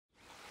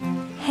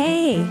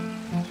Hey!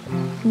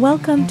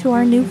 Welcome to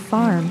our new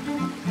farm.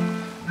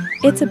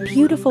 It's a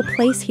beautiful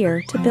place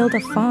here to build a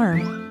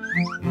farm.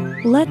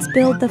 Let's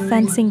build the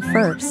fencing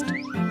first.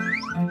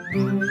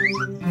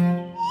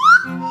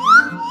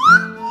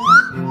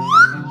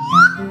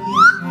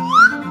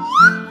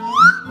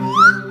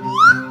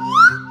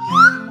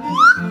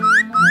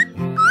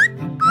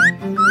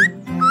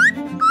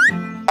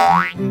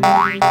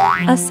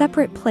 A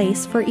separate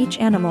place for each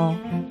animal.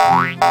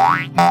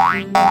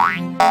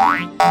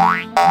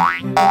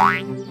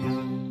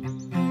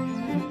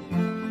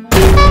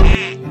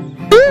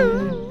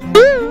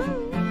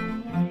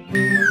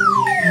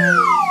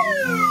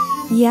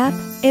 Yep,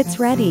 it's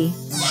ready.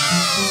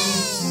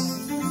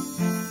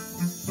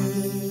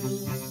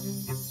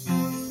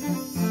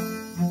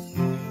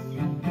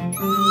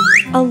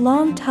 A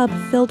long tub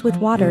filled with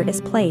water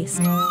is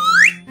placed.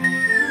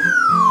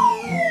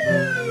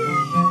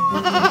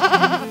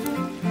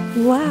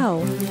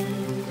 Wow!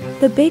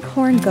 The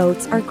bighorn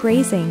goats are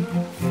grazing.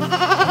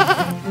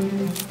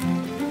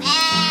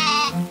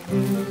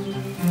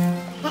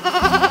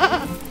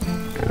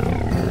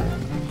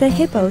 The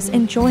hippos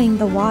enjoying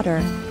the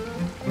water.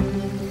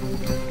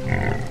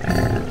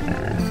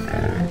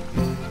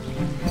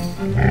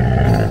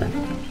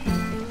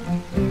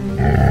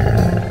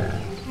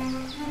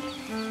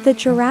 The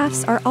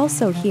giraffes are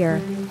also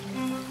here.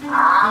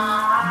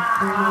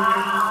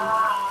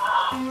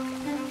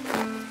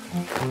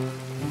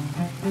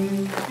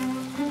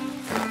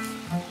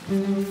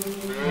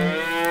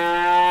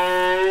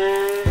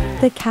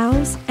 The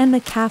cows and the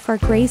calf are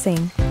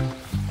grazing.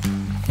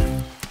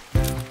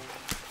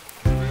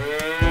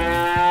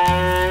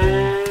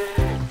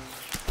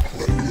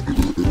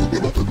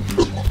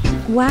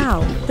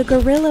 Wow, the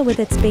gorilla with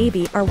its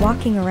baby are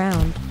walking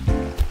around.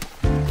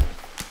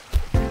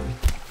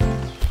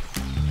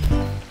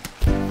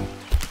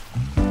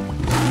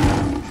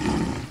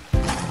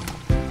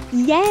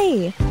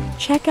 Yay!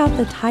 Check out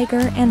the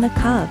tiger and the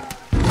cub.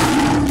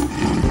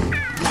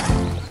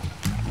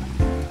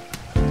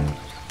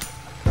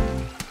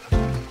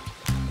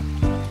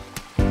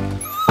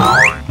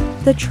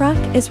 The truck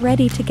is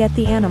ready to get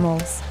the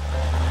animals.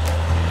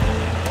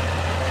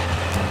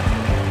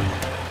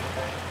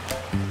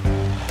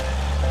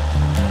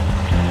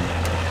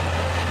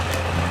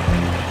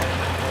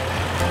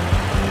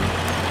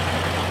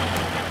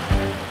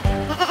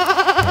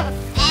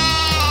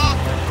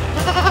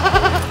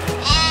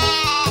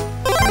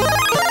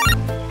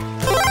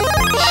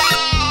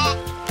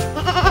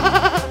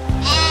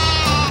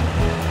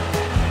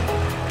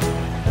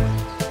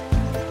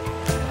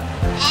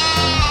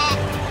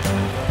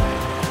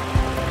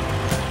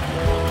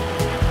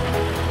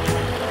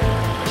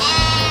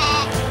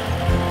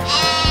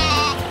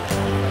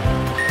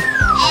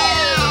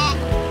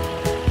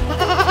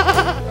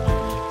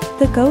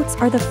 The goats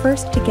are the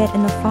first to get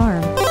in the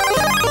farm.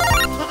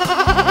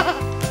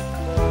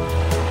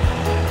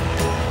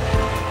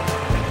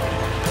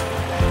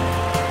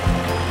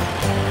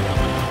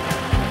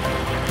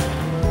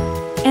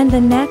 And the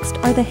next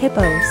are the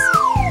hippos.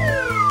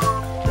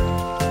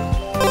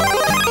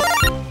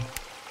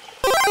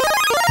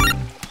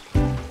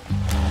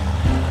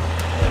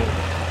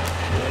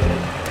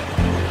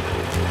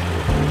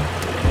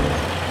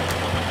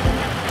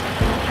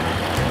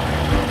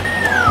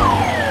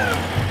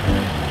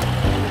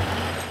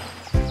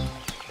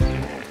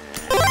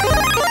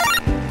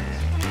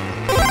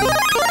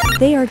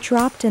 They are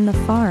dropped in the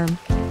farm.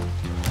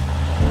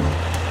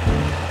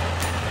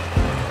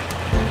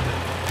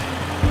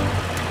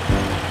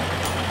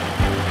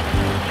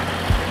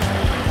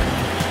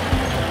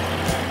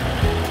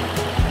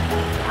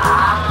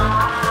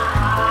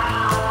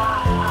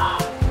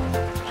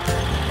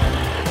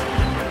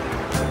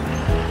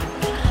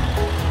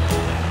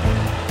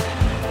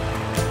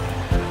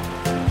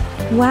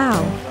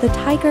 Wow, the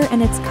tiger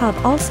and its cub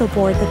also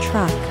board the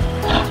truck.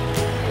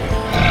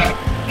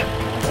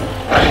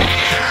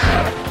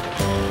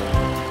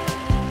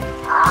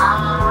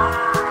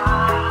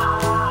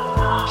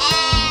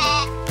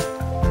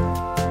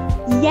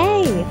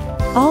 Yay!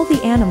 All the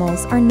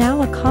animals are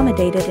now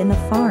accommodated in the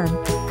farm.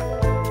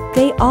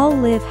 They all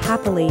live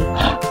happily.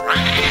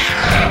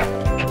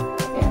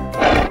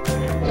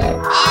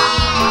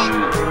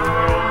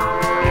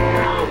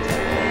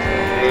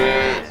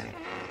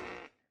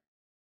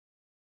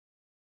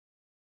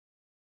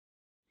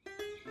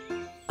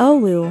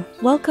 Olu,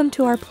 welcome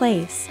to our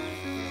place.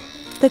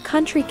 The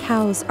country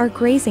cows are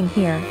grazing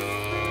here.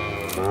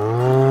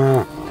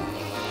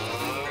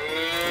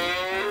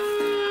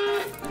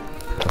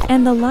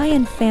 And the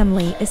lion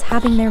family is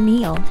having their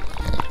meal.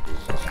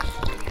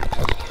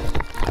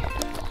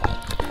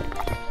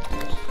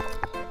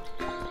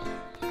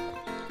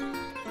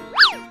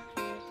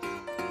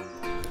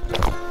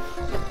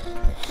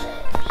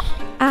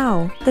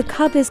 Ow, the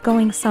cub is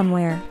going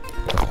somewhere.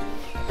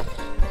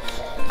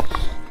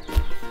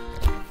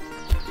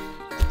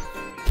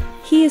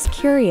 He is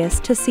curious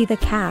to see the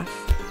calf.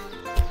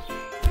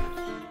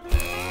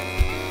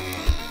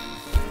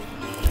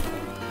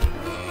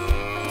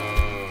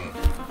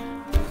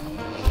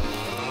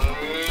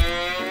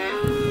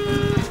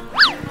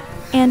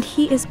 And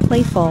he is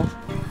playful.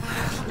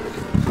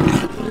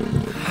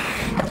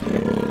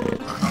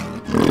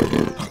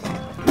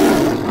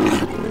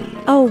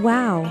 Oh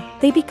wow,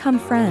 they become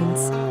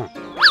friends.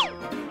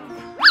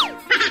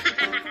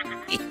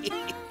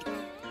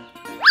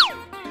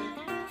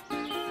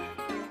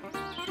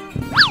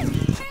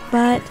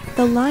 But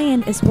the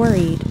lion is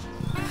worried.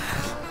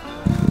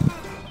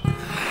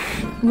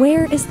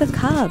 Where is the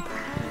cub?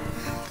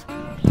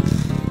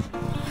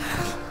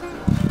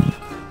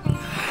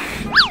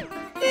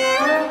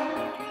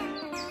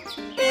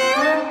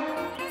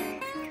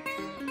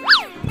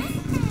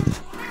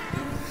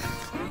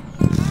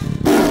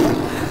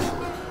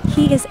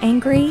 He is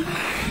angry.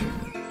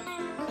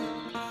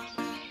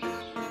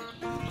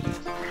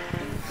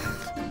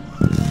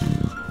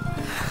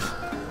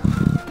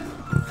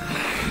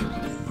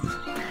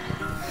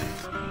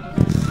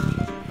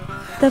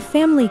 The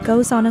family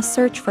goes on a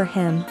search for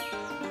him.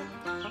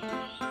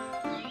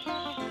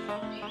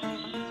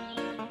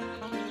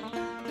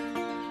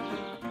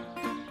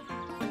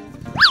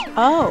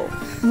 Oh,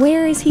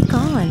 Where is he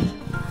gone?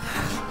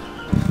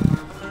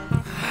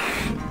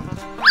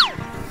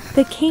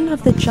 The king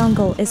of the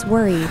jungle is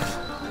worried.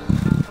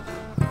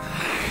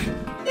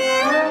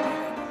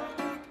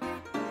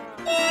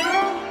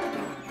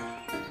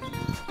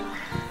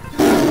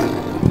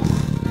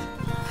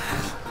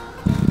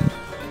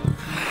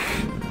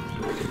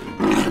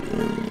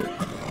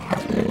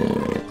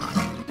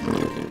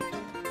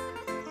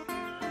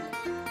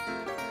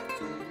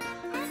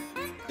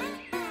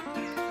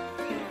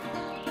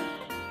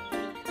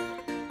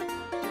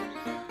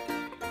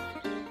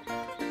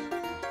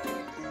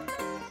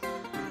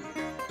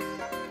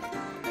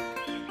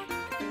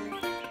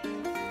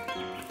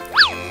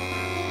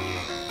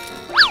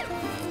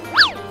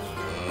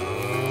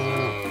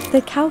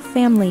 The cow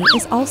family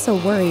is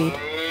also worried.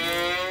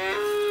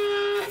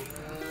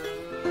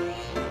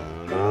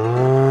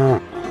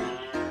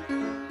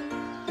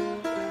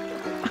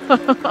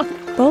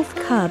 Both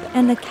cub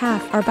and the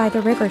calf are by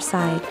the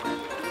riverside.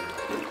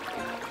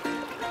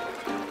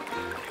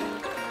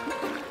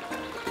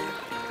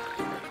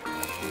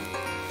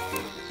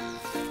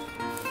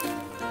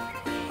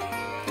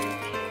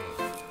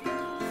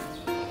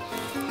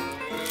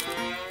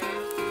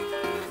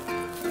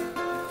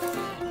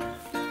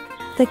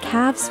 The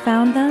calves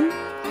found them.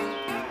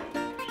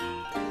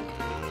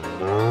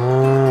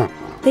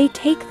 They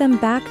take them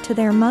back to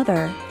their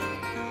mother.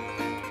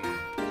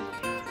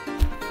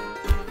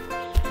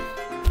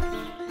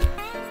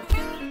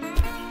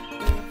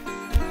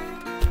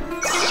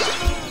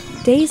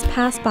 Days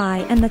pass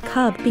by and the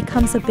cub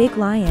becomes a big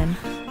lion.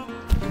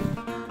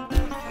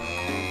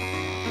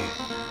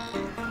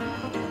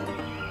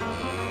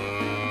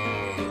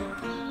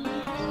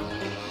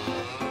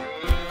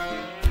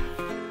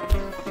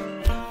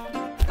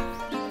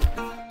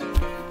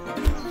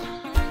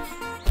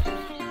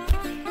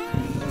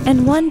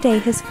 And one day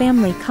his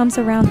family comes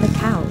around the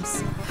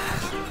cows.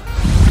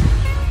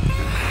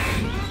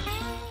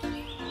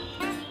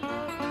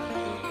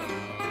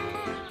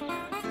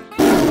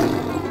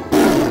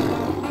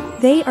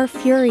 They are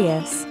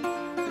furious.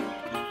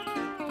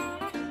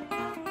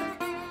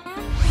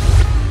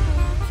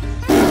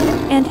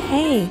 And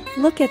hey,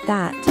 look at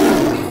that.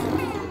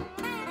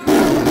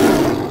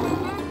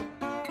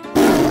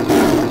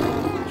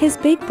 His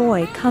big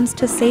boy comes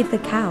to save the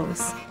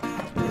cows.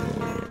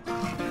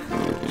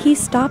 He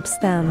stops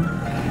them.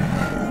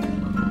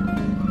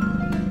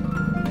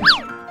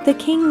 The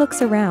king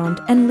looks around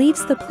and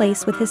leaves the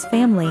place with his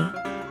family.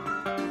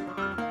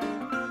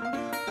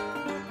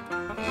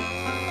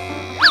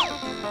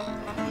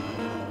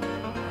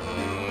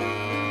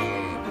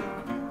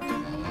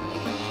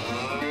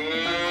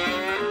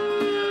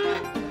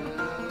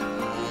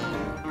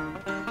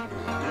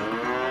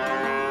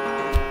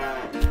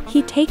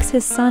 He takes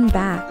his son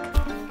back.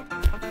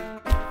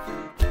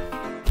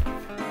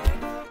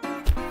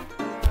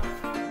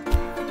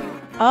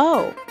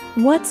 oh,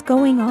 What's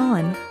going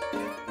on?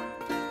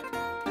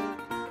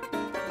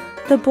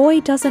 The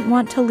boy doesn't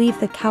want to leave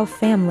the cow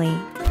family.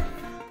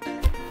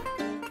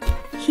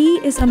 He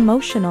is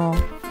emotional.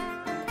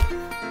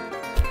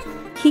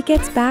 He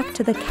gets back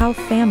to the cow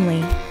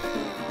family.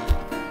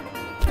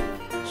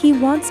 He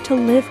wants to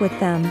live with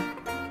them.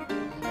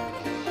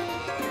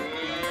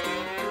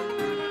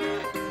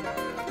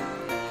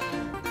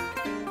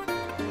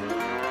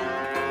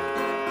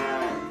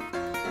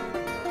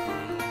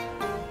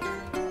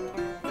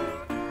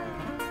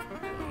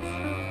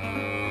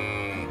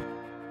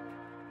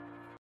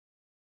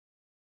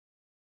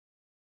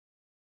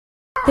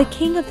 The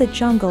king of the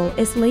jungle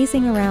is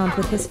lazing around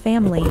with his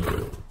family.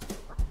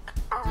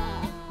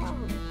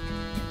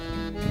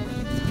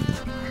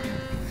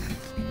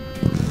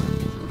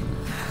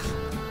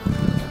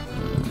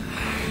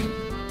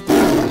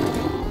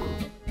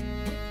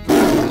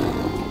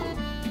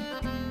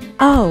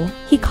 Oh,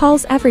 he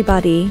calls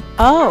everybody.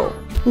 oh,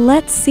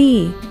 Let's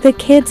see. The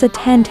kids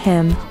attend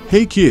him.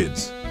 Hey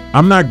kids,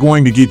 I'm not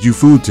going to get you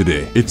food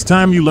today. It's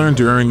time you learn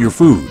to earn your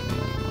food.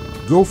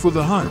 Go for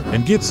the hunt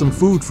and get some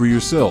food for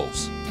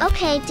yourselves.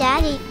 Okay,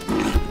 Daddy.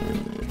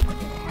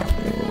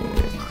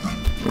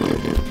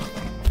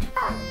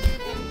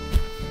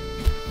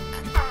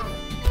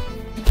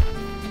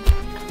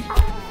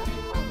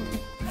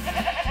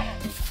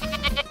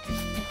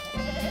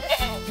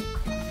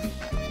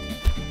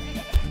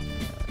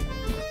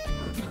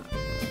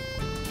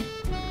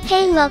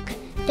 Hey look,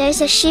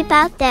 there's a sheep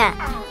out there.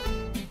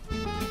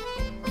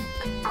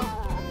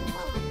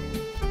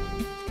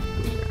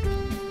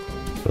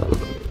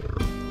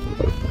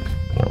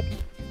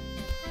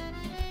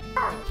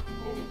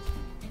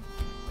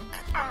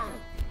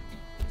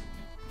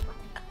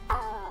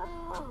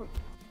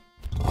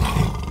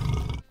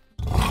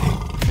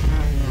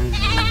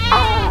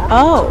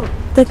 Oh,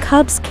 the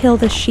cubs kill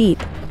the sheep.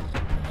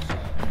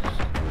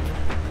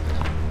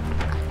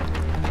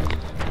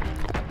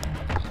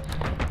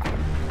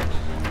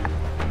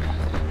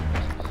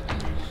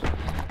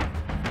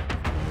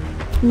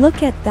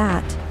 Look at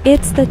that,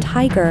 it's the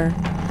tiger.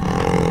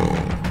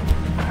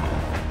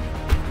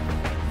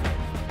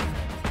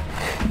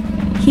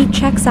 He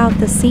checks out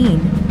the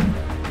scene.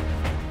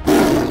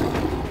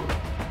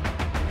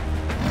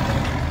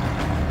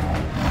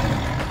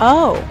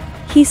 Oh,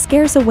 he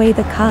scares away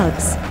the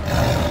cubs.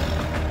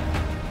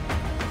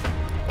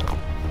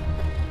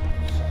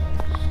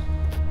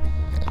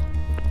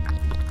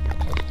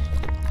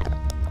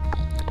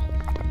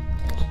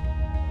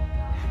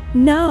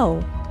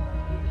 No!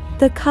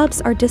 The cubs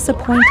are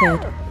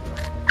disappointed.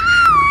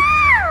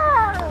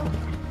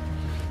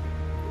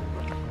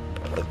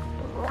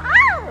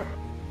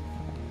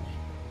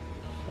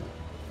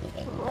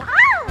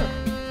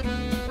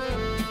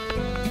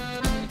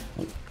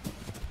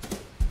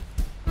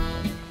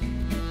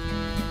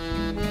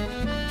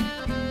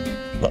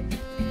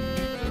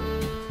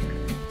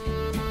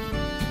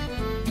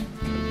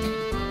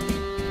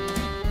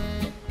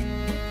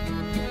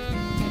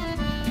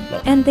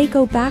 And they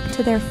go back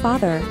to their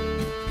father.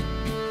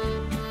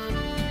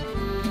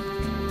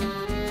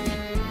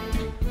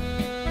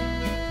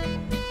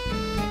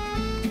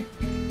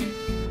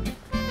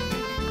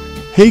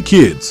 Hey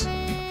kids!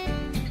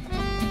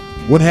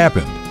 What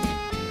happened?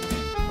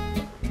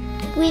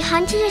 We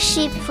hunted a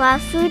sheep for our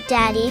food,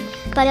 Daddy,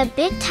 but a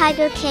big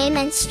tiger came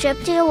and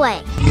stripped it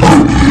away.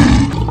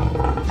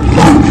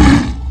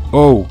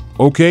 Oh,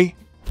 okay.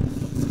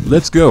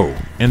 Let's go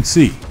and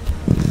see.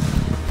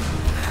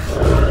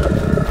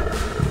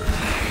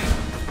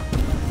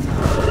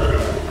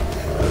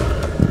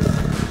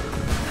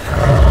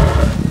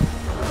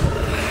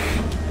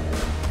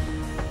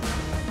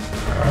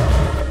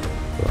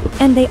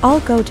 And they all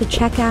go to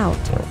check out.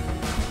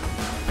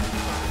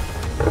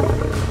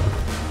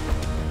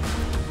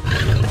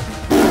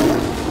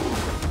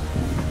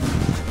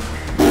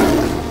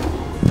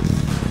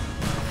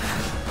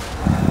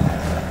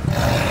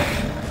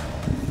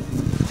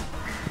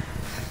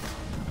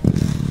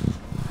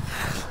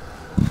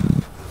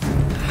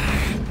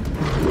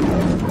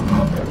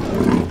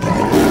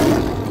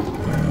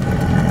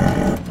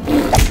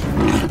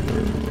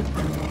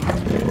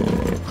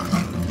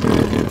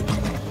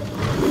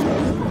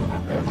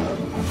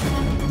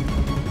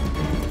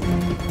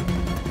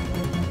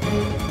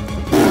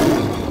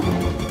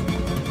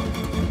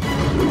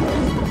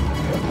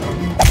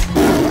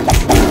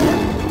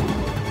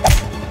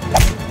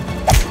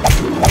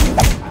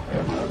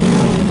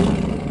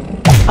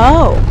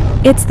 Oh,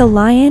 it's the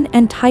lion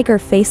and tiger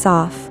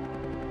face-off.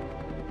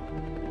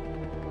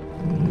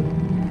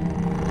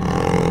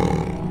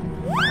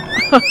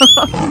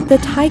 The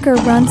tiger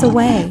runs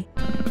away.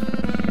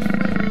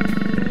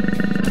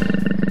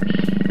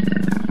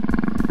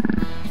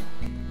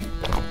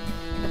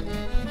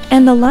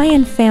 And the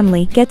lion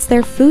family gets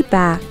their food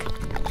back.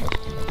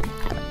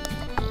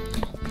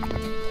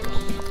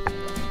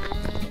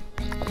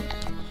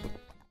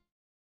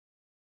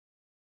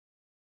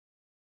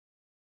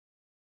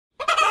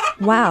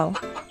 Wow.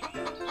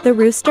 The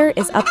rooster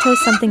is up to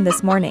something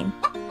this morning.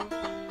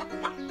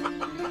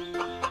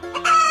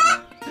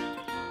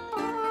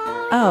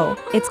 Oh,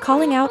 it's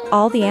calling out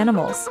all the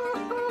animals.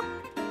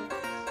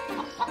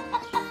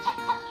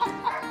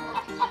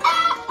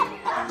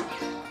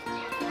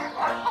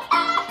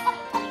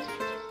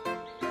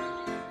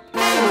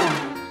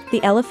 The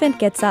elephant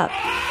gets up.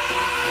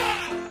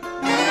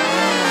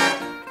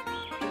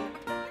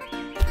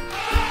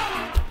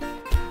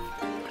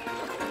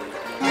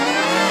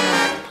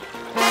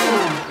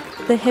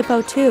 The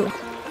hippo too.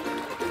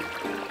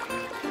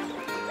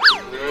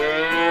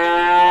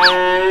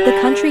 The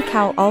country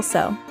cow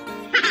also.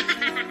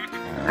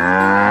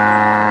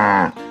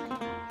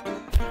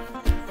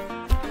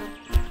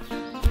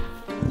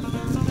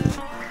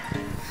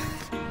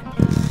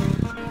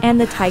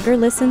 And the tiger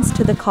listens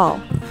to the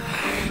call.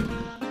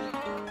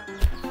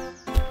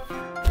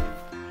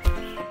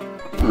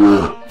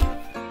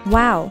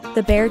 Wow,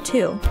 the bear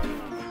too.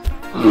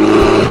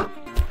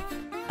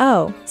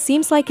 Oh,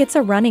 seems like it's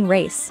a running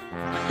race.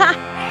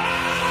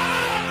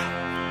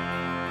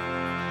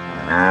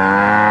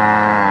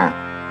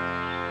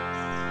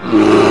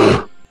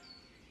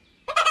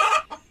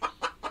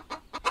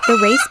 The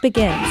race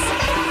begins.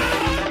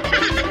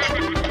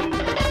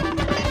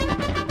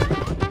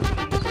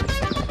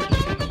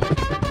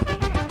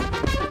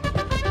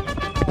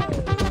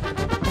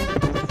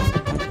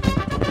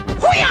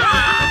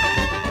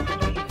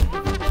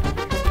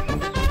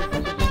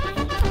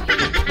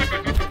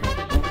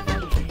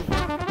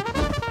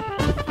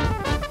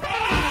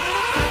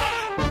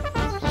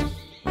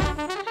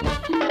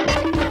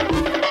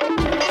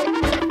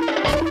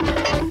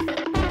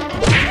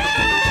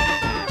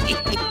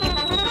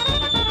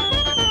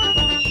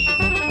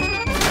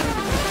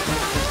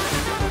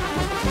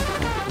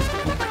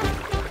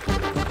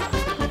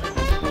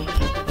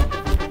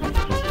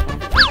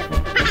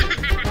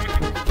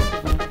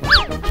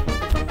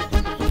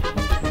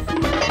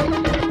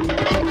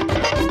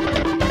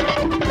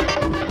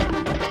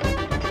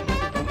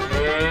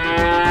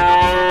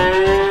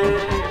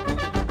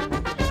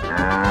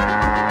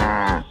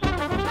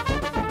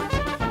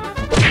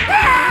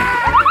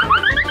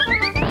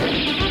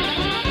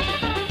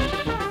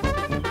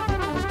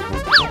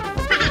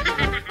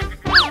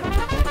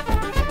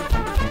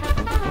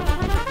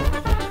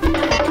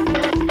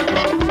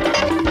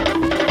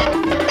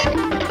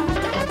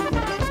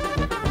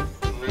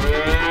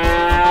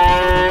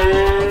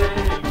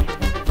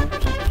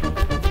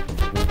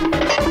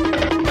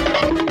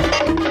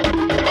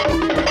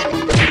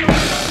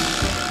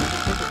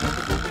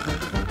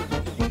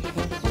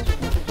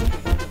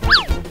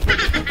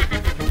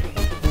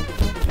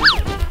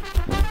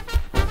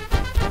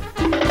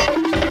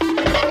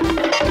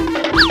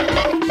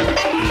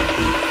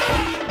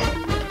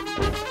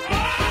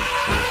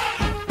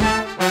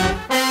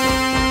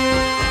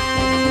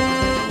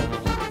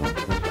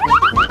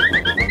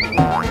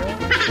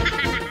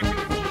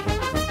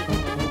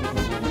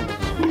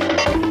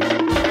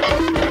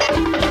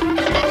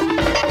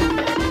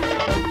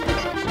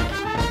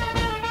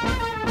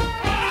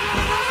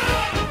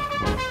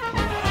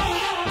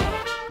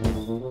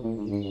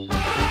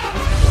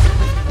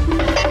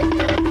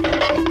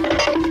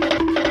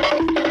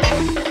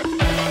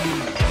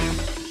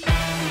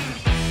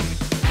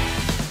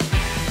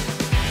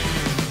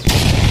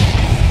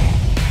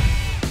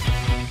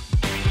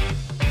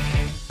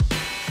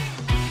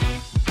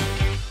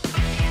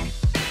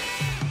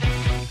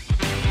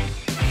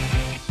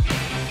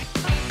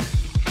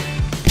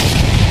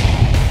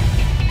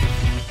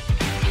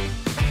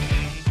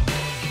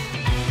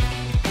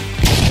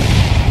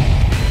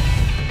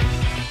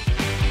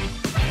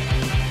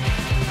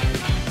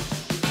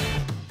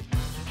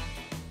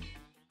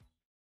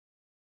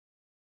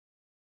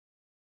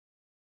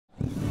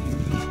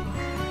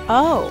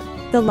 Oh,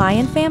 the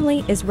lion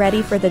family is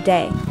ready for the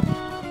day.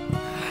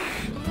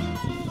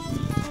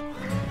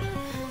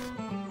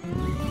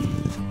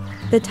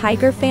 The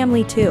tiger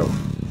family too.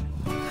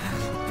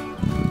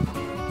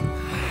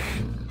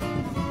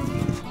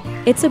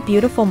 It's a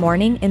beautiful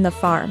morning in the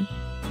farm.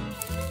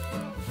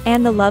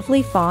 And the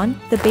lovely fawn,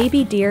 the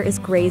baby deer, is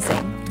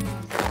grazing.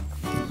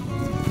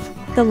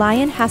 The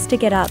lion has to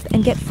get up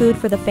and get food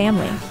for the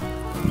family.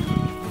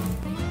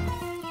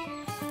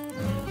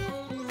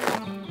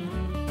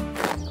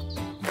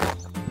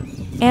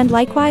 And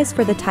likewise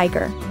for the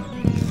tiger.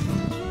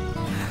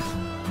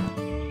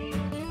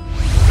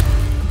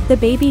 The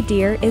baby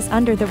deer is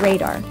under the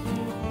radar.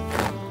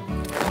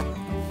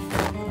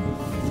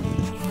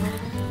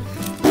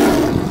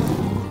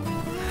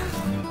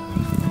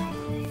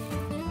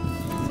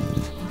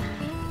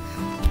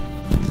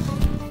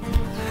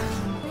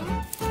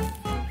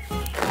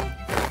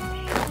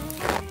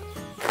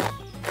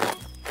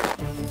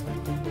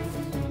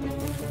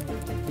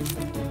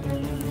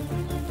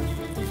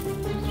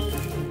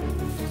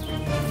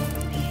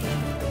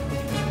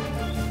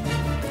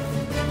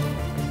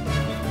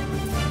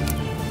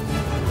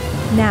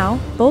 Now,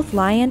 both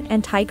lion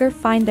and tiger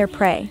find their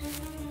prey.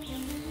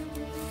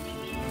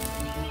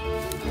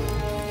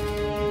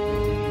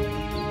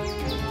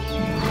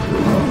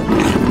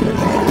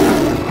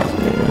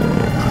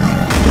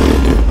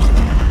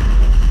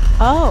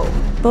 Oh,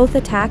 both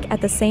attack at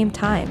the same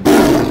time.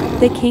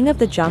 The king of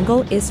the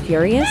jungle is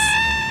furious.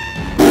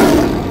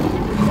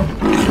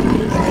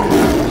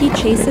 He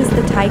chases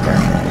the tiger.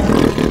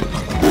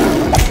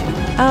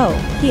 Oh,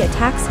 he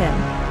attacks him.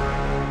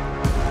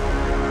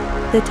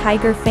 The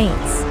tiger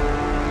faints.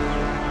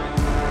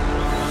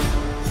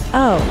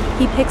 Oh,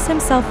 he picks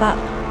himself up.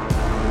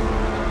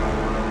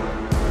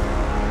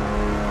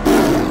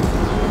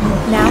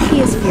 Now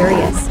he is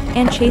furious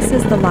and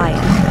chases the lion.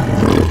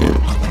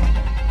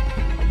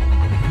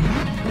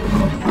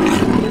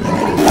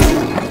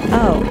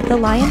 Oh, the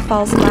lion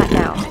falls flat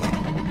now.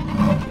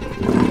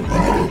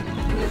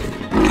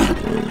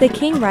 The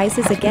king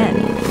rises again.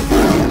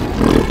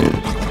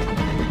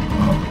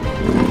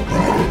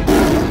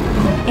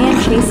 And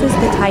chases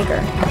the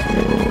tiger.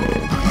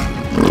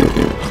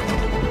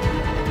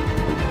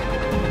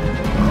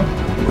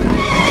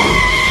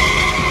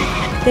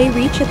 They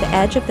reach at the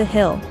edge of the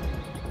hill.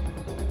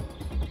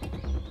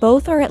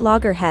 Both are at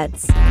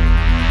loggerheads.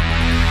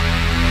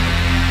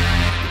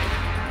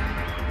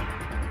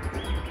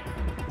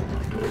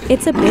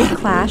 It's a big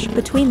clash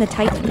between the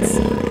titans.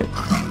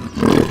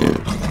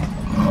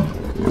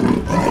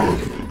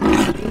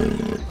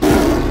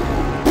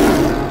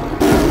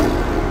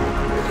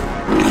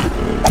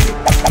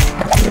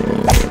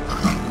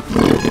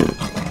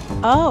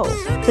 Oh,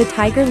 the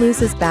tiger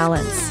loses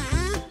balance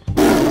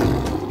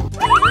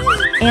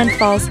and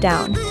falls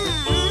down.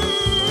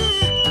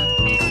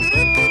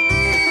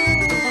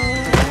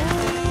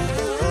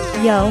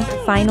 Yo,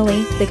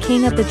 finally, the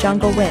king of the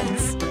jungle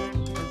wins.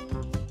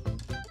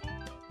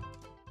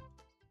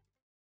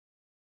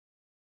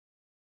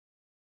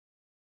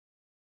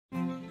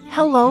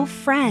 Hello,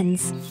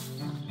 friends.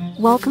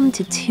 Welcome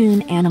to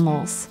Toon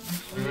Animals.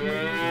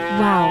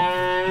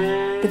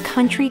 Wow, the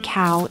country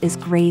cow is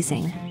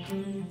grazing.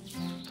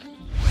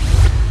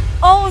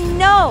 Oh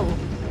no!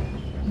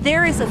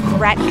 There is a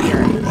threat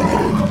here.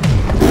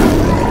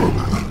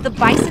 The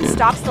bison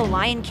stops the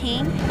Lion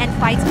King and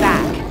fights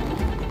back.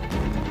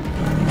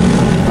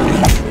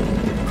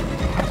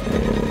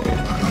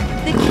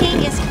 The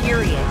king is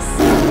furious.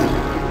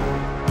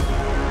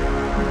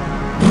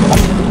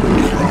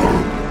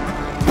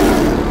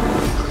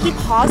 He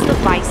paws the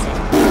bison.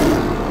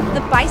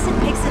 The bison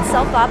picks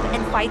itself up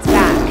and fights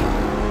back.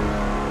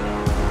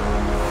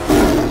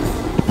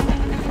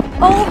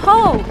 Oh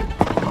ho!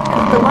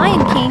 The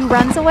Lion King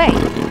runs away.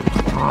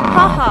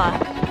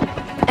 Haha!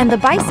 And the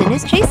bison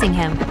is chasing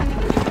him.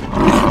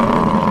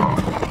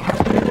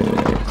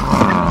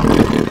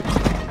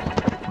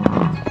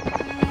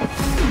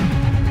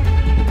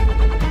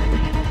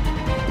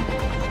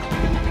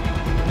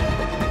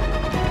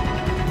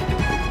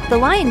 The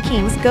Lion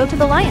Kings go to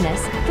the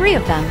lioness, 3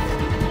 of them.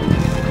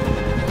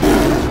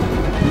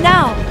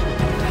 No!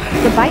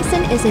 The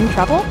bison is in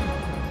trouble?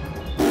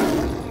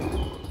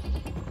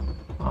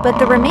 But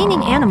the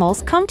remaining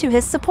animals come to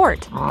his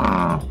support.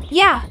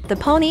 Yeah, the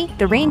pony,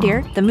 the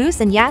reindeer, the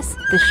moose, and yes,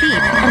 the sheep,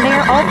 and they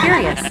are all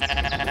furious.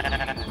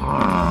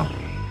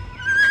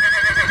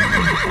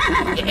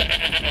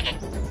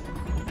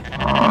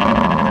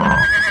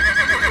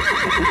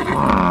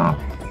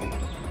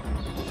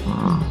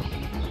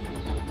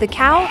 The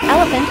cow,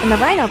 elephant, and the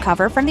rhino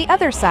cover from the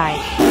other side.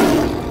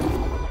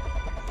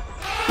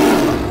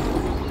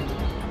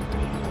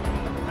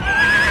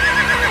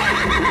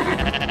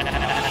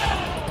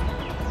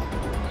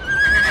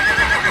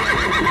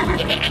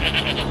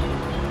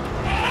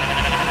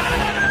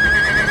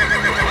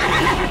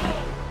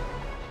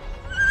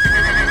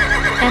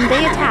 And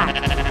they attack.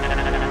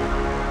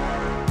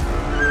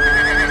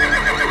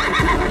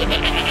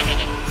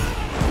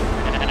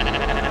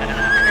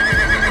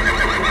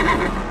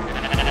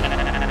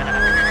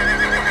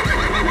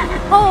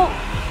 Oh!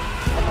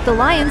 The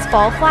lions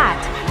fall flat.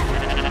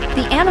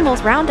 The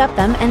animals round up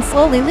them and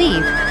slowly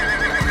leave.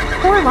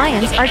 4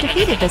 lions are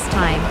defeated this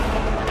time.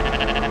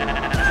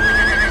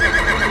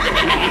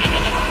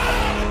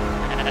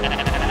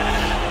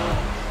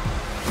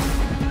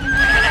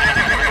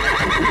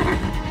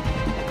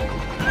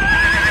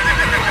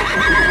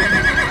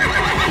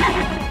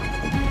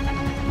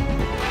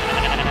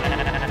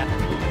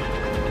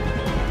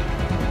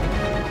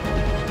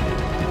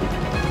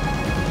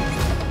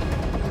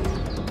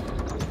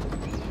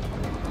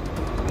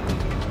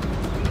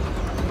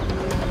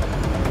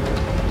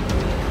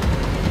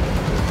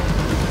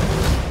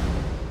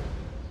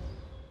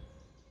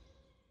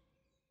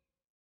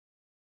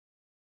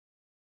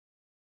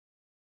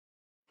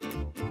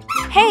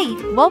 Hey,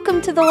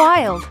 welcome to the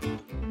wild.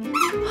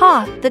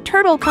 Ha, the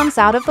turtle comes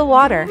out of the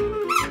water.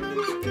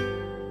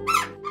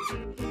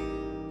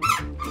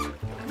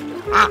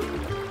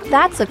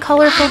 That's a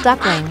colorful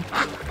duckling.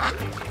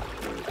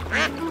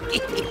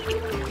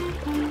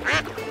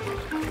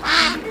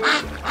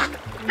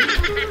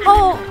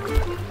 Oh!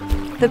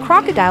 The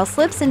crocodile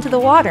slips into the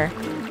water.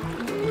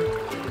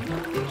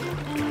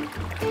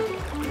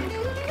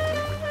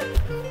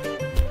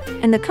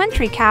 And the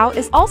country cow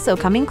is also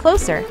coming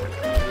closer.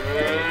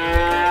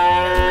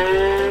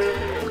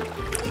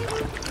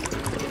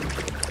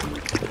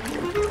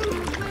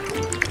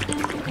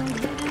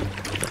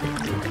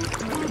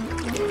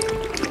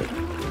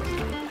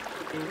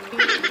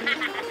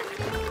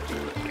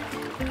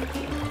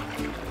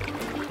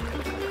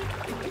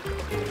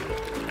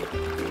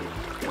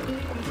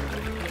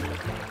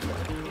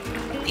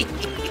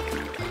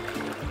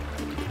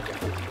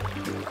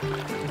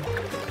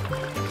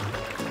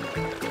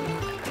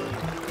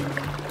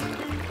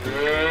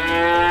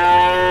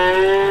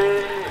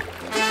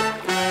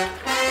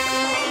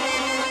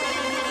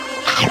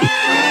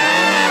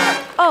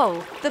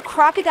 Oh, the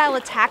crocodile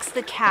attacks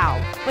the cow,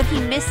 but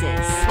he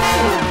misses.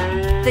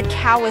 The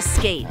cow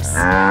escapes.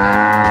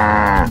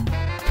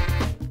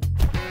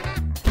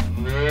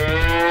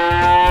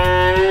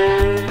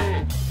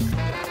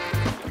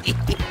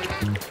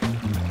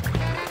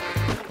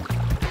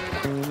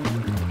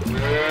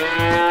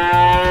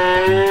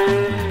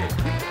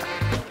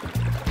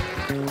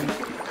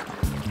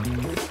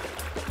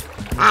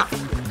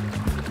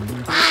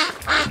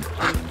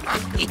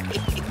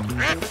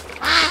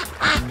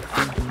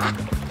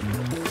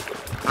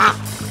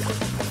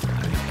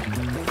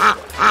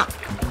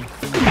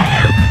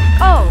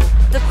 Oh,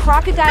 the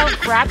crocodile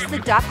grabs the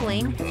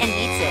duckling and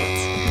eats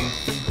it.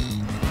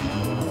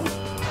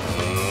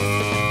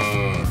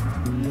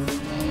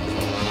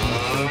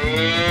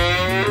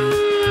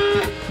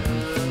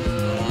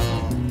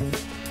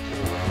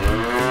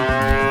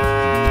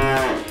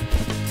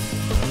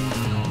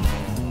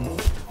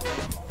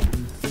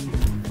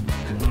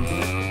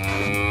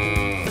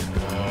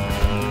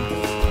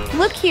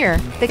 Look here,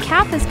 the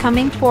calf is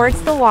coming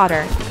towards the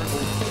water.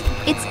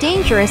 It's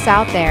dangerous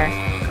out there.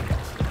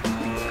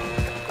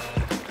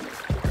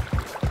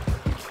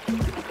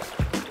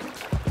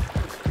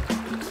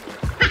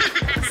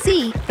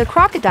 See, the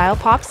crocodile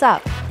pops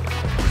up.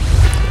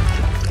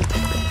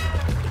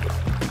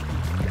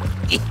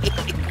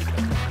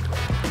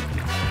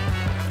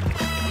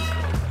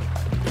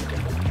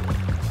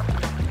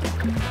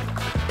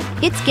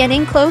 It's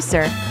getting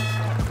closer.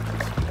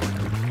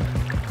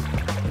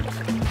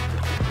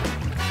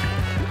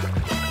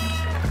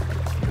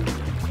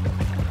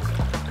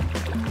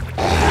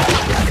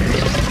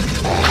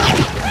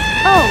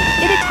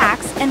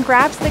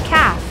 grabs the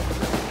calf.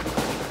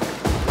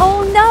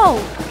 Oh no!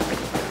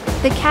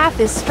 The calf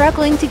is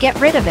struggling to get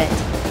rid of it.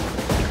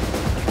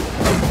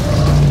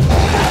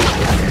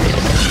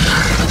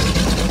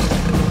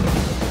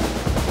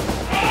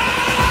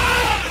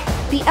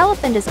 The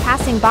elephant is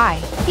passing by.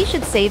 He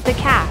should save the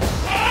calf.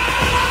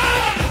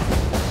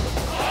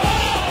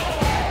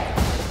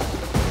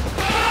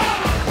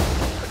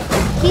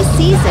 He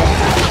sees it.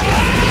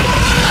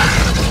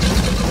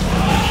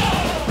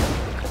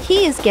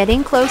 He is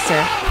getting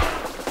closer.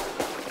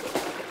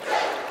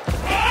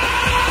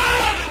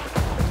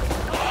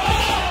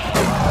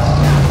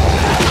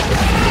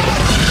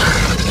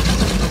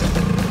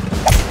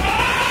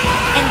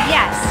 And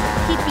yes,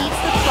 he beats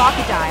the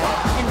crocodile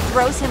and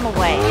throws him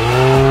away.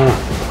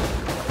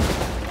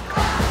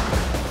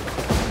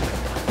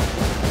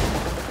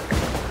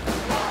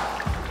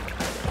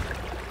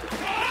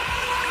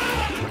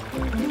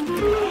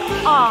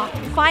 Ah,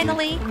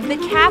 finally, the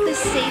calf is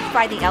saved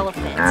by the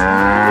elephant.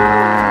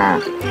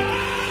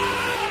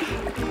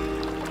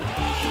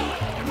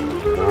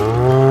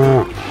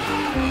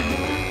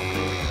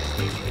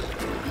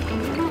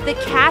 The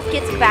calf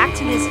gets back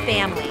to his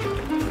family.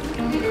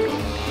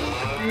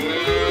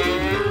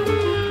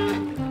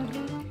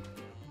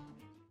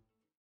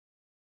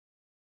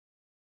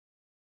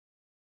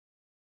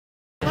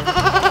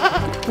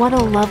 What a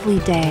lovely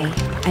day,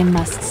 I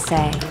must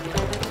say.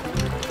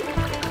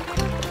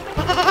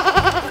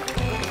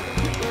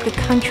 The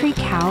country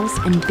cows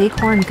and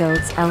bighorn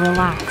goats are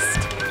relaxed.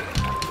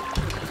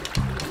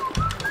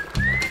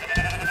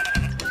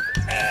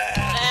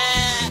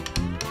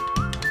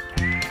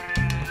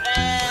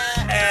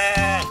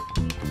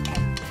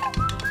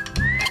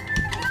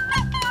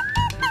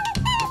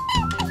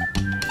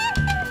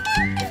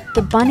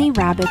 The bunny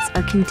rabbits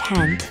are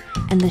content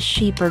and the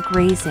sheep are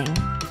grazing.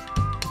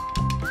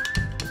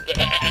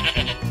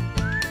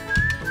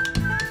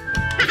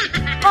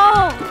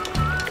 Oh!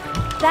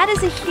 That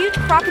is a huge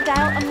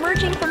crocodile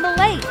emerging from the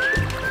lake.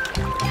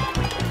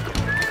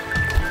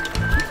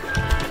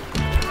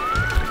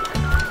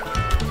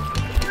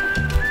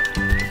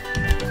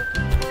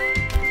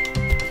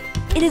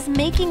 It is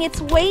making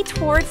its way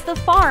towards the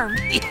farm.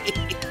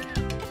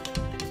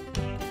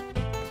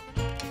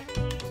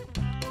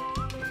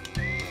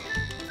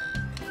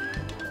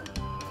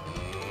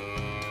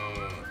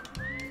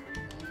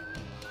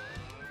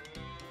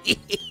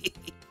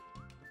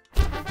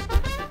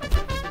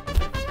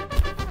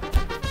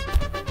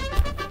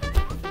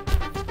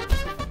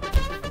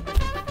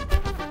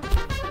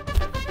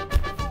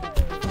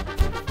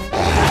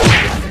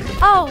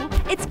 Oh,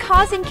 it's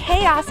causing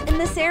chaos in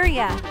this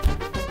area.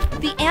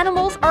 The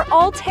animals are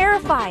all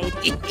terrified.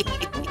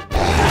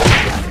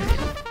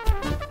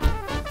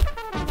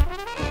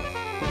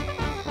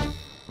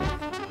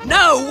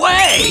 No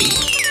way!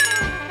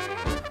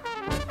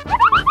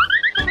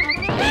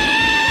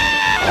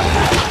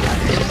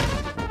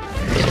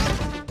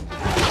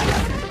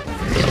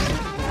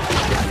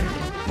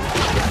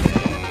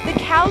 The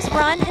cows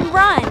run and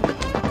run.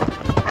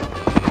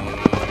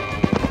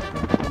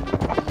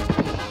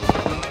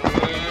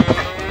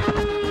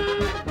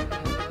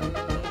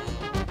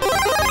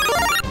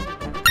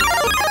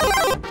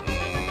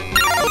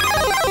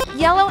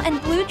 Yellow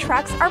and blue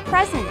trucks are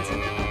present.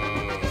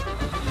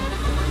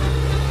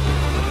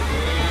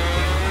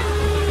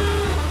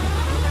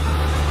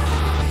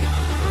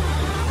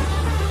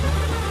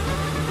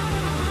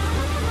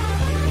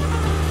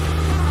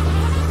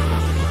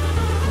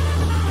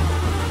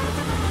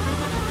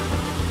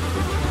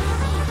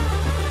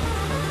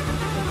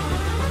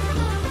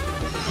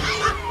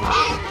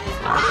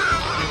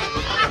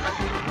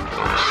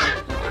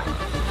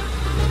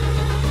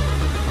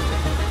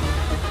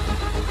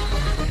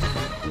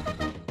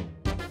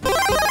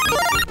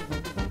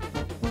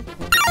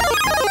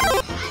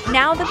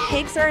 Now the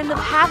pigs are in the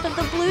path of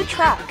the blue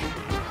truck.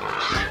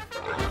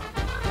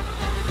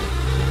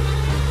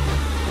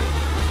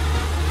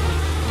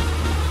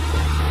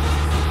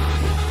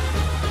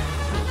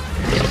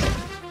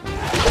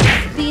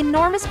 The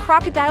enormous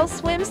crocodile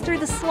swims through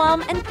the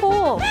slum and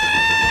pool.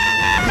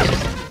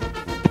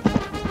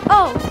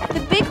 Oh,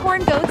 the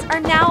bighorn goats are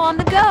now on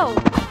the go.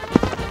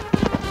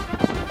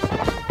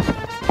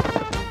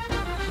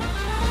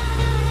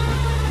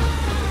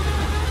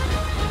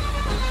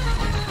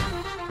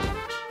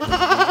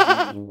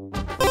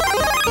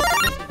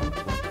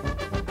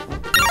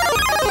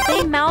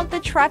 They mount the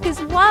truck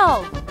as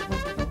well.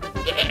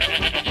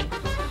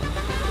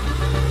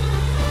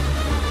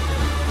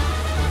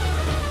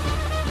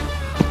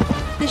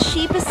 The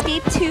sheep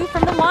escape too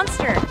from the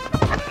monster.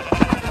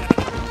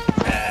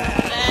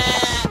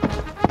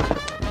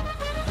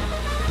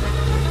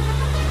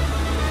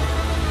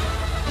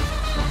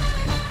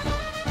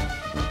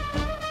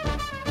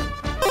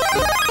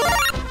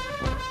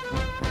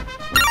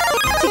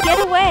 To get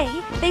away,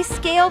 they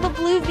scale the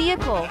blue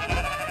vehicle.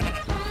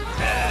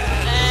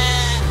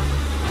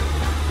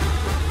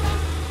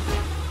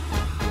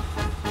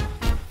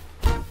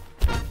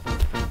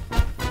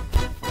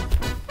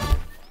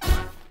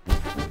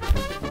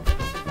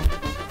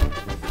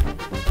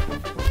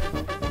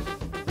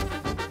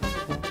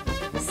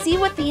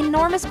 what the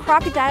enormous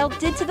crocodile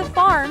did to the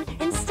farm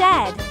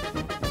instead.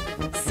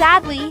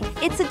 Sadly,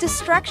 it's a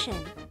destruction.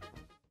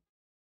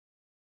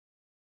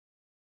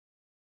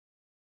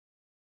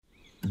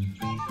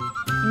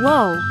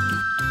 Whoa!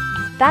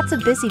 That's a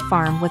busy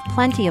farm with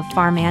plenty of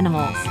farm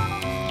animals.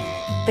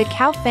 The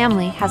cow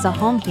family has a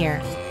home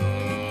here.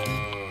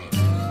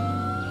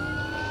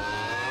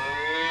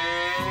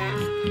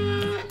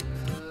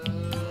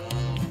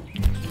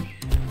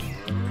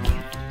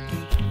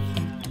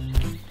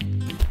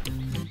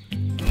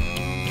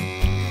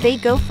 They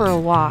go for a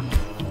walk.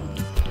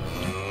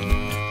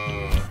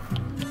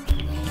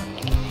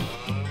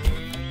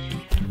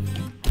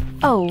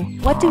 Oh,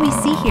 what do we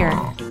see here?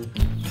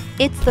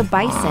 It's the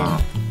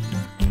bison.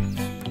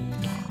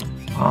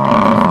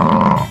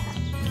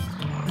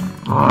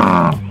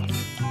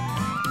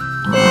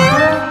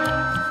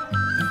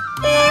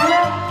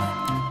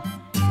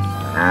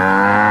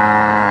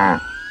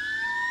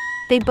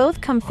 They both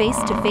come face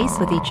to face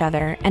with each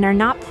other and are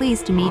not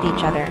pleased to meet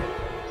each other.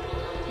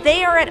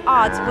 They are at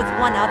odds with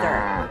one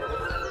another.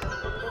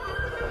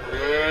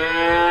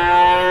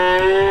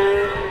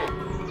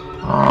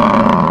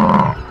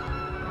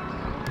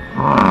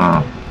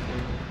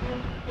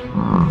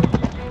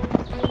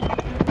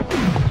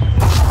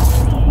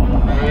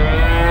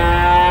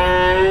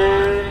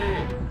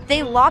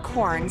 They lock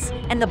horns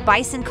and the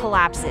bison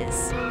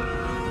collapses.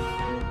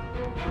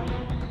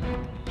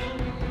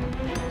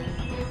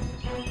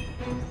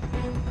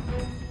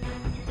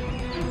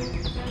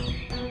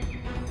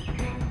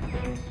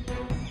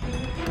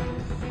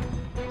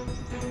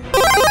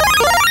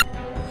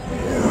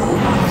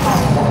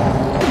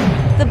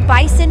 The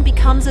bison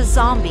becomes a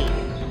zombie.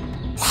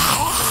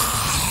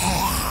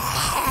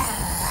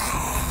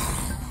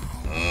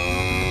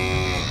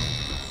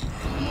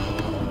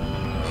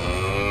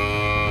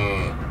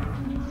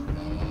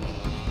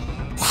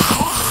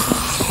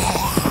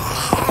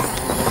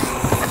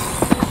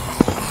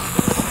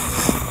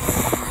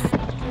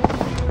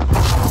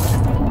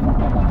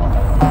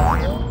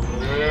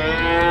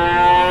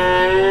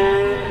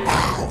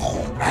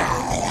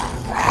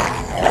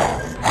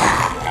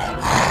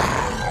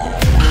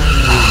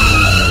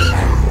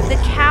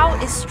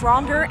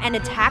 Stronger and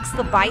attacks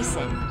the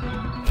bison.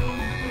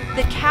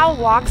 The cow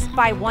walks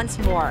by once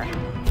more.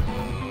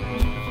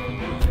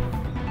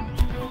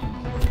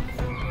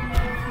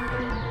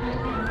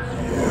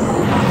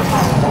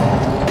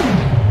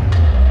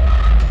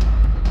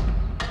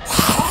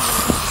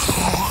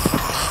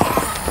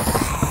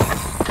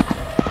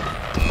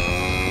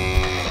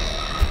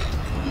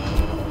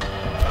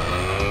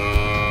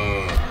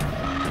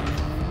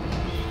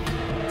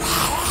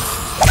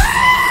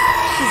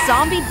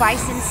 Zombie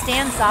bison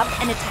stands up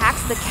and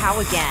attacks the cow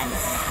again.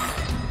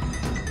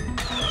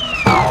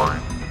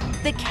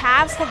 The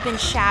calves have been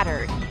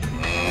shattered.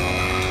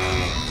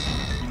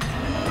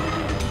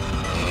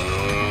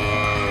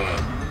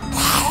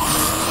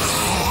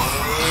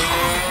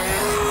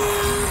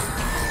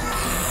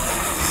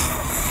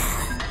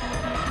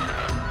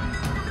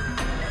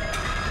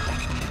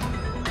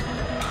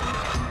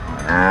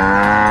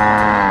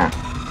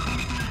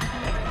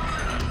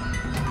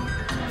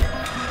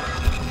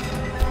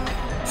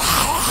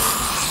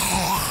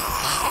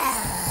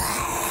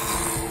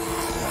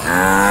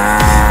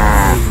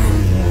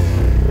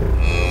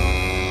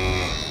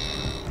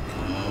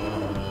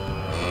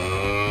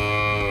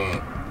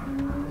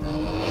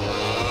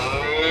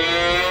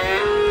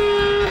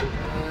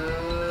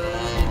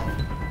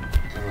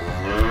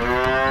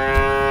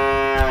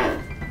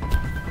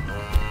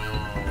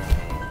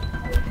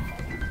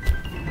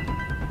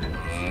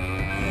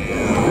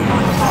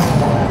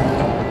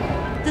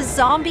 The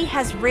zombie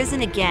has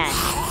risen again.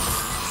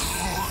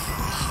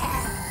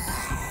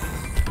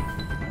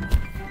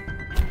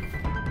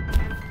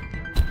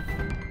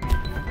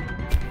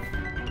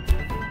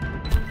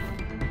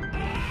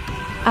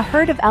 A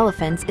herd of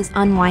elephants is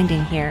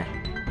unwinding here.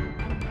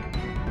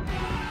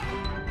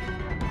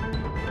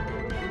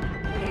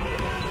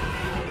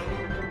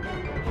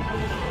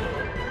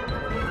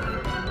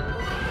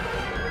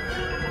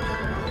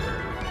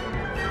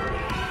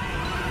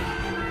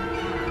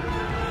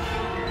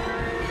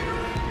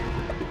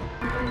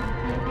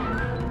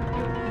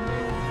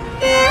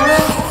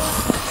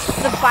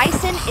 The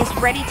bison is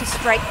ready to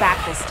strike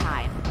back this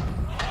time.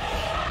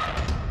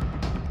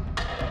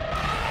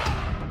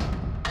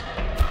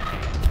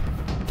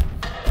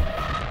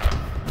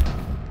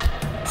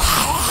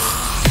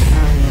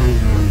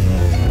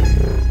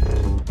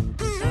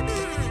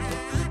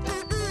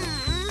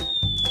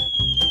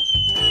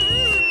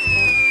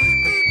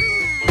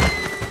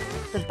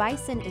 The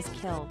bison is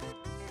killed.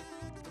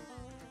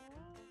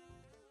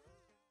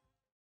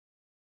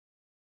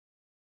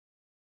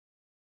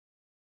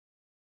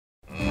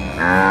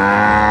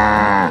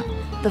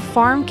 The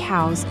farm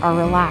cows are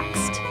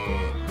relaxed.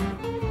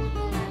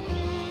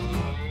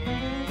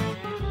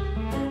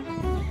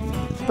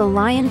 The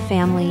lion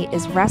family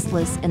is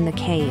restless in the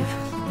cave.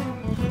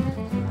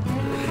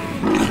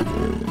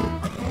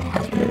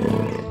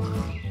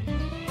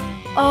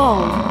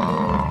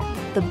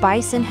 Oh, the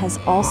bison has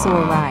also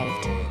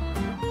arrived.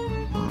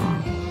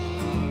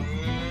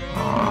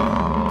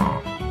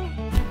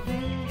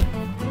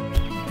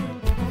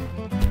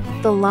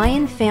 The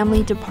lion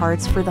family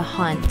departs for the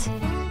hunt.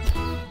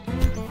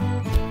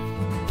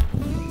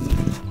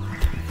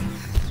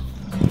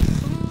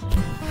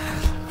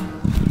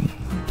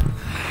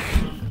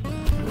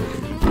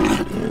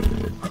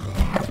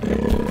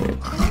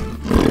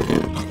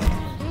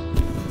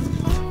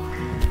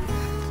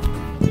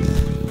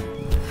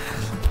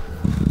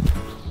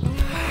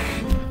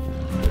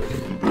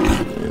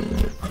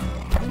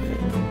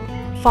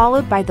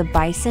 Followed by the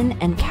bison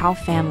and cow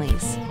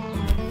families.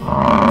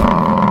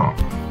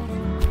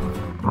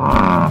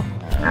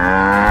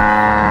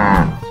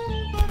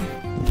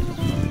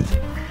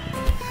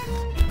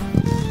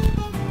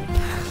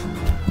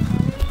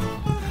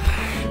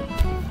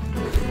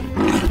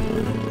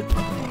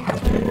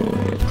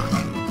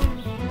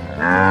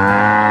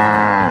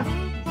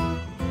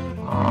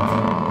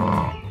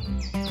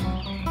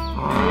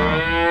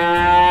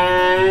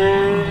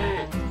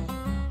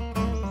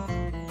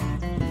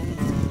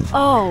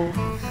 Oh!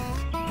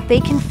 They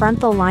confront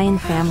the lion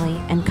family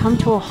and come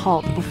to a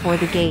halt before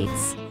the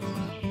gates.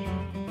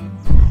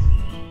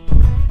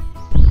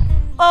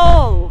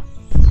 Oh!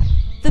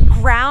 The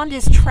ground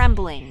is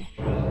trembling.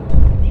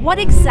 What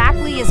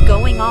exactly is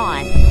going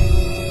on?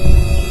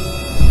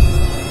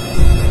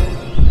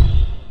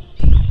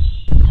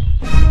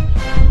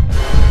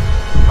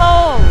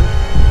 Oh!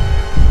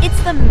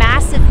 It's the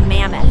massive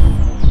mammoth.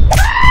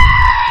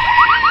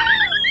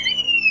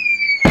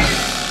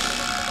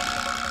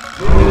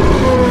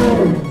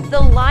 The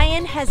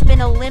lion has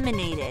been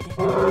eliminated.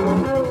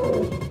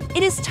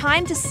 It is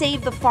time to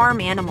save the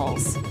farm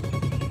animals.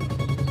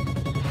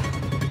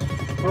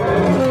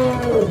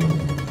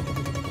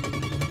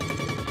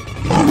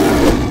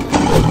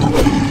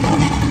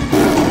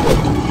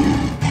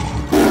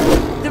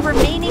 The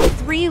remaining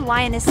 3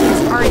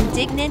 lionesses are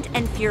indignant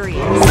and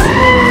furious.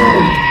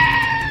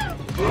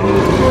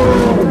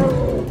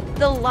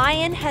 The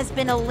lion has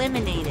been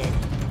eliminated.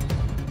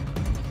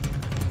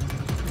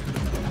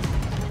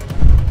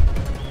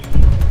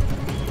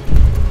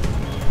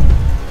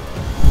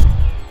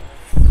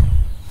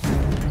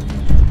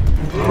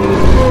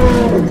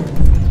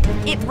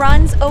 It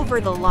runs over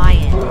the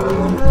lion.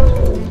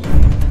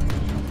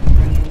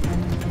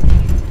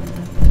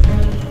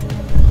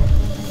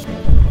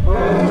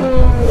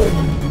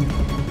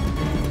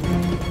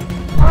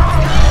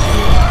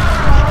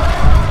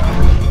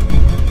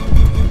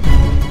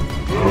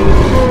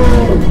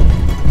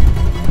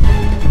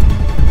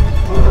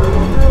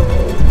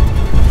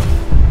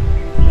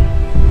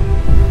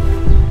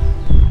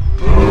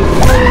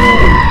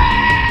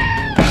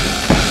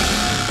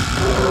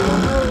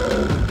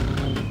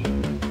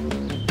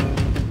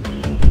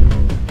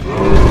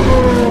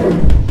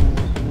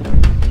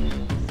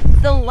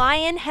 The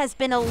lion has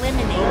been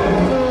eliminated.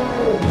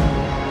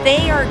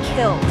 They are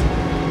killed.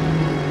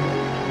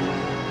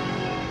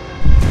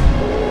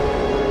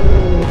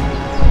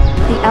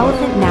 The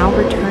elephant now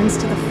returns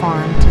to the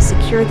farm to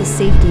secure the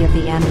safety of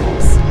the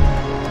animals.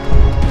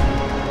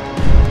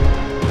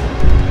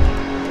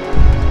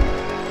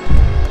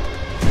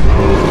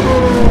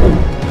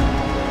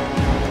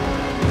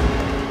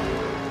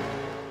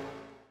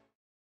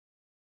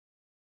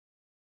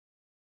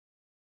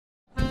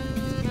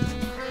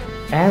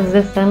 As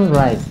the sun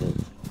rises,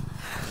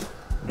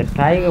 the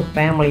tiger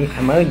family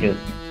emerges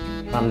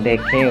from their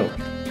cave,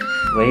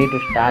 ready to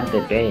start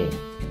the day.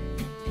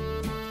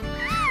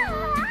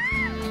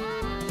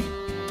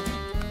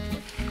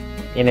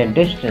 In a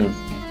distance,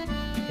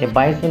 a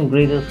bison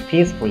breathes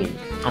peacefully,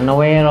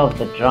 unaware of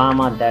the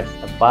drama that's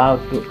about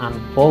to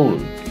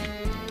unfold.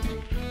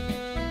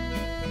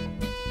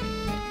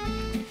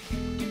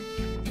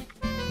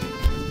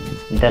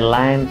 The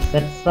lion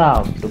sets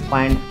out to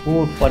find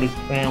food for his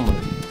family.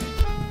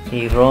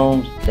 He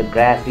roams the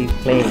grassy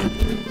plains.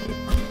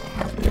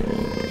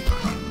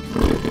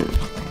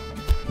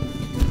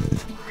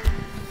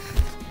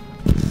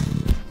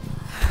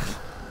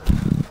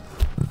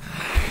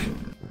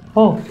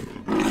 Oh,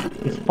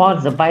 he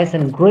spots the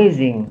bison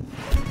grazing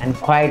and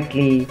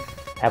quietly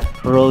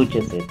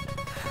approaches it.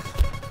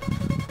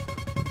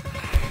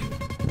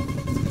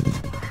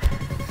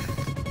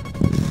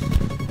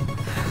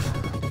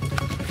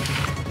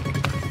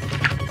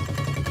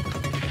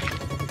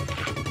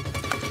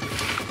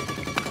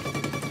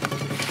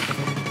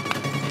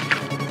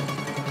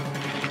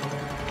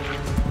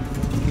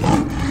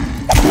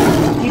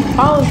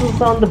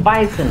 Pounces on the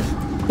bison,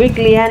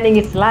 quickly ending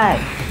its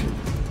life.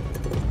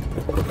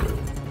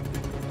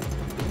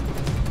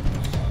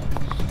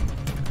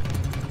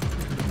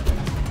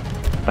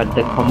 But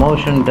the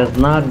commotion does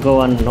not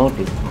go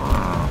unnoticed.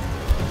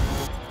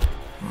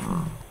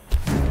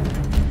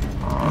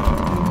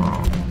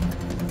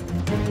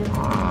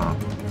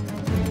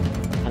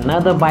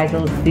 Another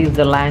bison sees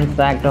the lion's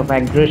act of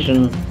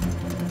aggression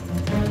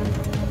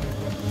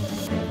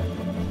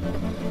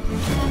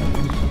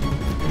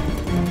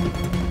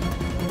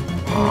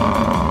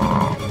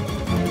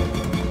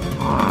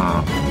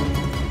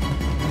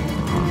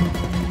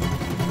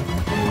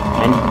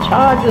and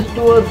charges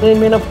towards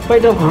him in a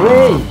fit of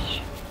rage.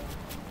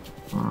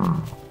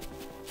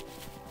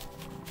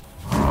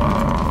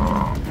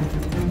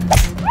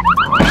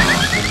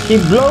 He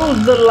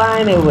blows the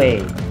lion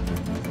away.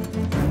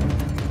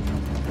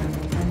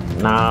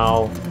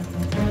 Now,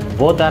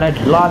 both are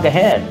at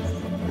loggerheads.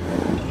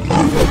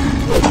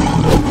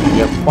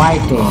 They're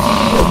fighting.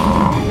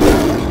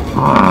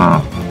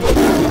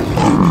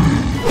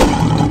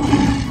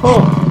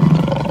 Oh,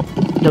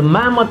 the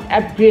mammoth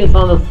appears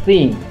on the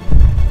scene.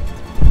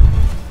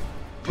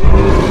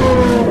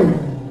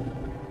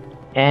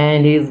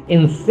 And he is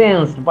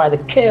incensed by the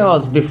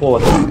chaos before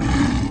him.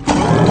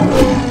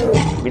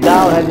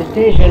 Without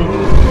hesitation,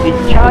 he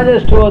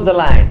charges towards the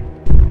lion,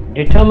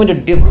 determined to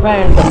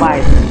defend the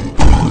bison.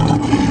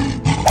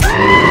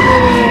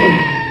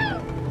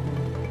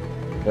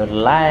 The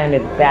lion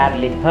is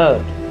badly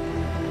hurt,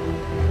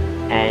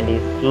 and he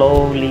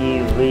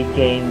slowly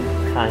regains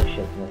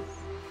consciousness.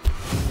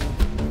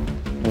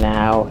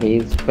 Now he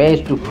is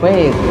face to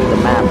face with the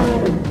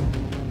mammoth.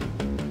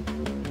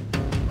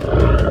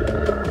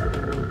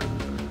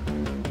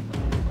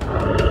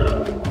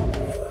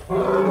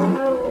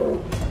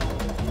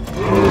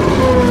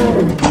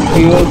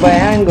 Fueled by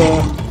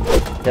anger,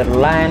 the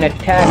lion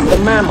attacks the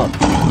mammoth.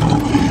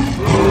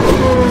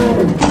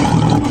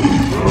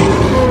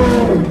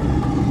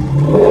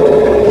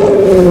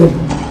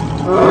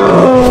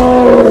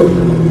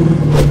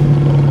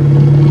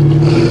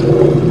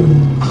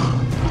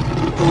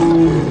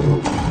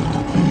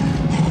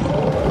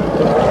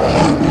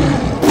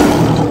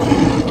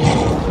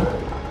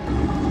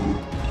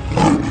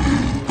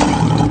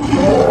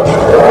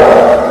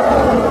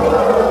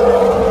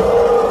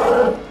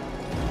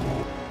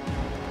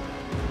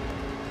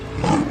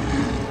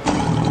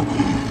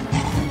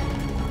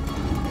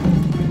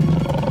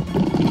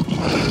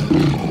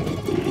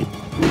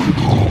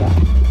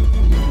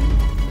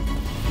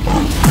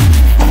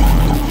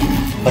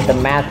 But the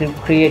massive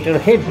creature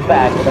hits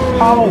back with a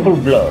powerful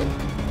blow.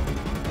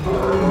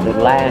 The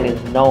lion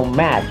is no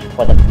match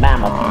for the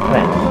mammoth's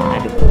strength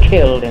and is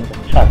killed in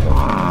the struggle.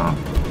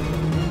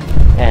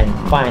 And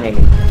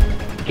finally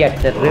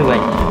gets the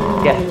revenge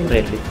he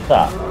desperately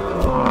sought.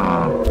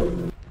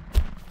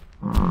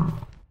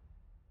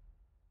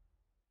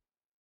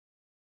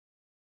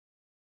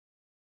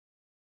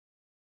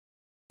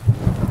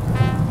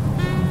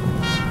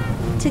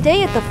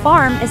 Today at the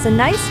farm is a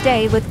nice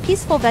day with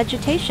peaceful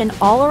vegetation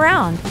all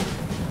around.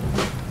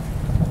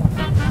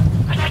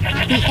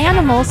 The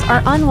animals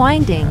are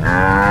unwinding.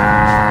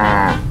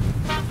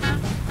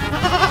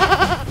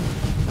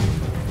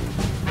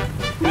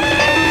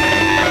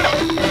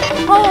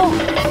 Oh!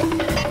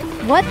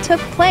 What took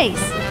place?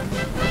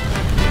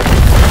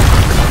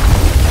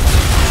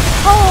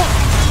 Oh!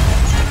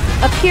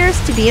 Appears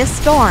to be a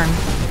storm.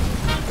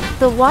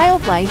 The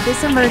wildlife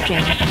is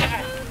emerging.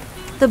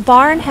 The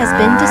barn has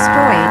been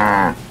destroyed.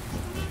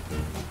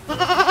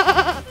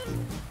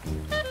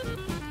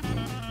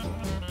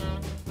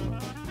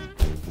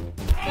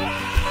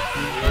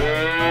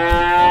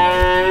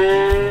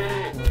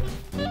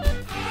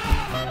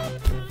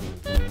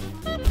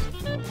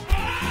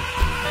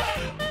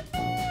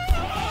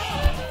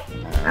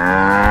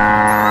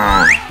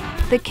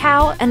 The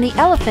cow and the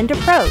elephant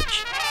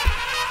approach.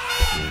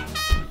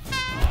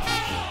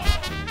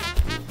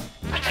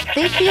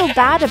 They feel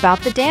bad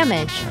about the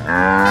damage.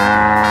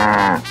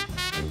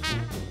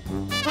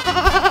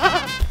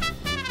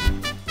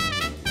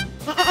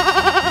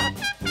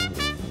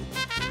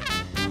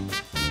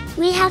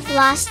 We have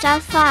lost our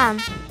farm.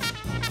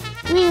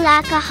 We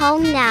lack a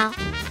home now.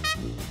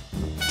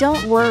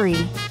 Don't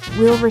worry,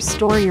 we'll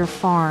restore your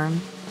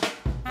farm.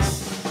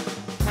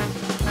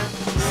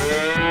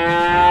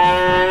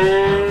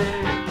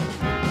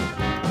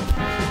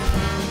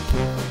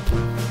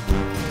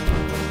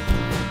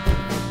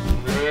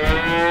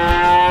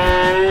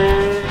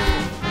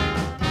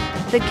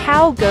 The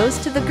cow goes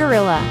to the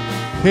gorilla.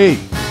 Hey,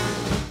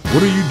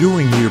 what are you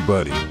doing here,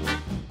 buddy?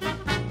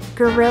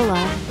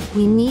 Gorilla,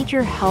 we need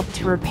your help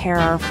to repair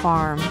our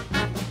farm.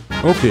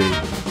 Okay,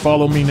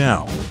 follow me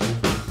now.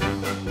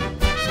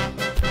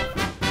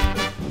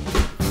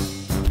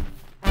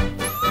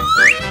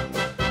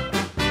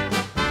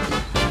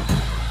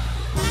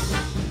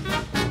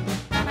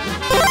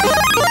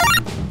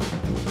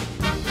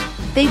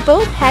 They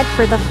both head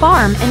for the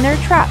farm in their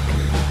truck.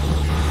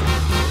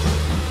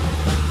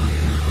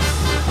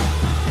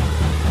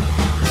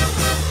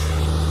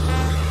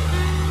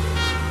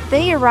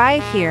 They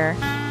arrive here.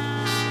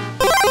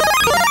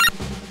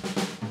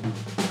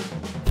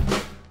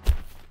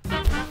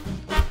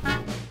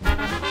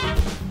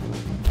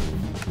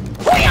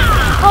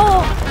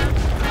 Oh!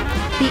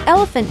 The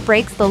elephant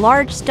breaks the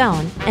large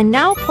stone and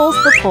now pulls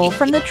the pole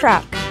from the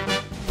truck.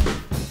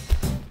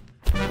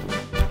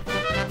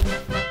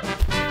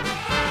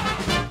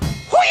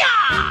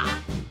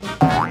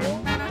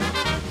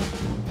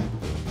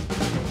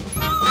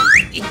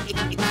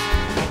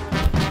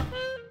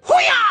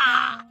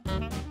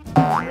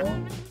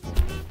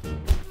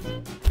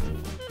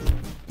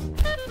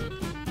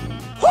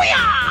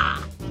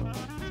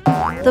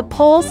 The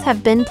poles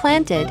have been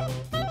planted.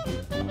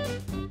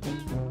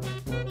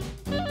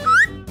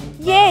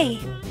 Yay!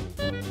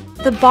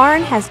 The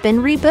barn has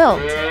been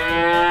rebuilt.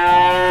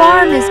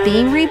 farm is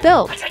being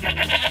rebuilt.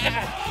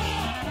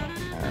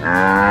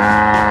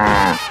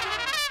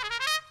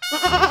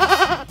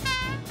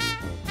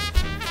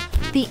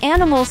 The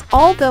animals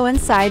all go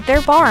inside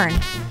their barn.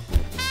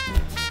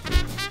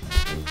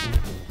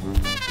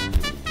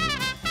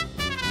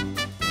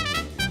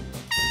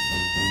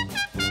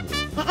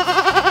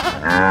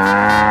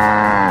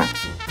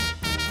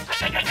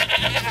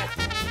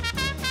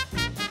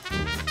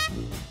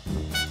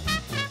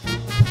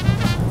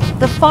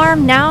 The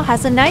farm now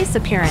has a nice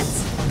appearance.